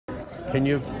Can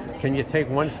you take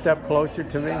one step closer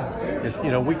to me?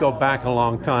 We go back a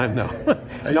long time though.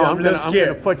 No, I'm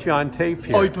gonna put you on tape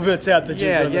here. Oh, you put me on tape?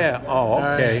 Yeah. Oh,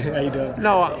 okay. Right. How you doing?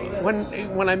 No,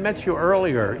 when I met you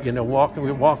earlier, we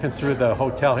were walking through the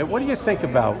hotel here. What do you think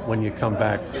about when you come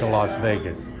back to Las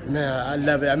Vegas? Man, I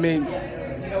love it. I mean,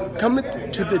 coming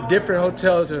to the different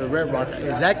hotels at the Red Rock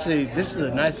this is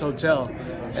a nice hotel.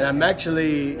 And I'm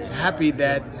actually happy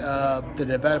that the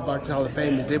Nevada Boxing Hall of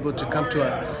Fame is able to come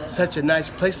to such a nice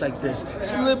place like this.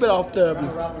 It's a little bit off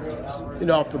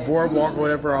the boardwalk or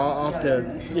whatever, off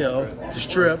the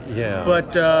strip. Yeah.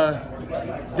 But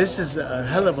this is a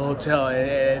hell of a hotel,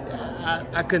 and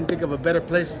I couldn't think of a better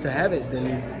place to have it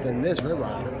than this Red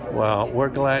Rock. Well, we're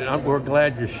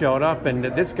glad you showed up, and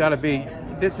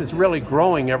this is really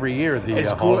growing every year, the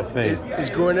Hall of Fame. It's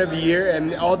growing every year,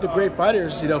 and all the great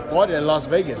fighters, fought in Las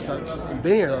Vegas. I've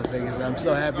been here in Las Vegas, and I'm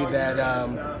so happy that,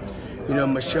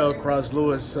 Michelle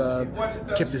Cross-Lewis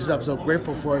kept this up. So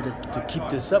grateful for her to keep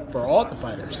this up for all the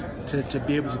fighters. To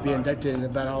be able to be inducted in the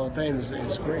Nevada Hall of Fame is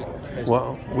great.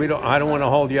 Well, I don't want to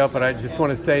hold you up, but I just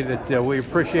want to say that we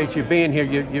appreciate you being here.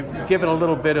 You've given a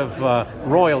little bit of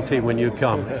royalty when you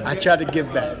come. I try to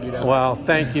give back, Well,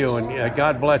 thank you, and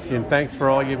God bless you, and thanks for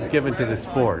all you've given to the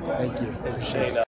sport. Thank you. Appreciate it.